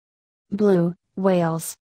Blue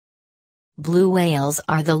whales. Blue whales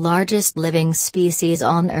are the largest living species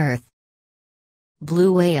on Earth.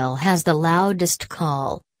 Blue whale has the loudest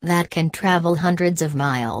call, that can travel hundreds of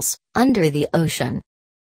miles, under the ocean.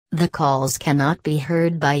 The calls cannot be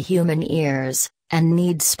heard by human ears, and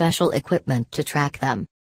need special equipment to track them.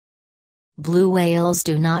 Blue whales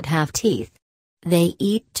do not have teeth. They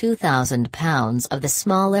eat 2,000 pounds of the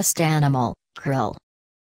smallest animal, krill.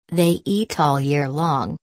 They eat all year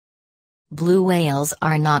long. Blue whales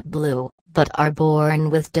are not blue, but are born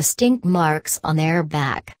with distinct marks on their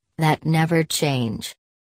back, that never change.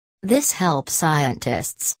 This helps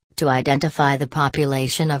scientists to identify the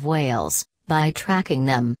population of whales by tracking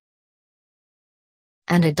them.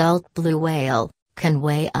 An adult blue whale can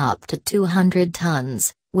weigh up to 200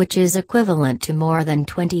 tons, which is equivalent to more than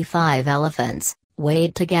 25 elephants,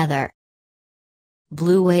 weighed together.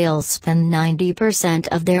 Blue whales spend 90%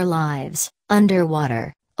 of their lives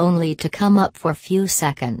underwater, only to come up for few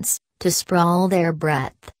seconds, to sprawl their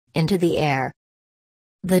breath into the air.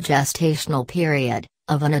 The gestational period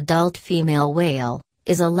of an adult female whale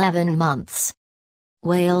is 11 months.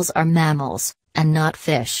 Whales are mammals, and not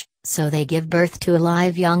fish, so they give birth to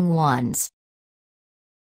live young ones.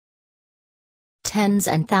 Tens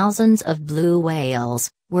and thousands of blue whales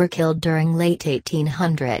were killed during late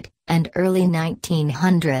 1800 and early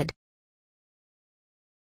 1900.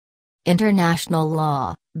 International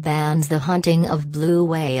law bans the hunting of blue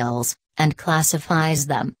whales and classifies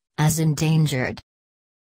them as endangered.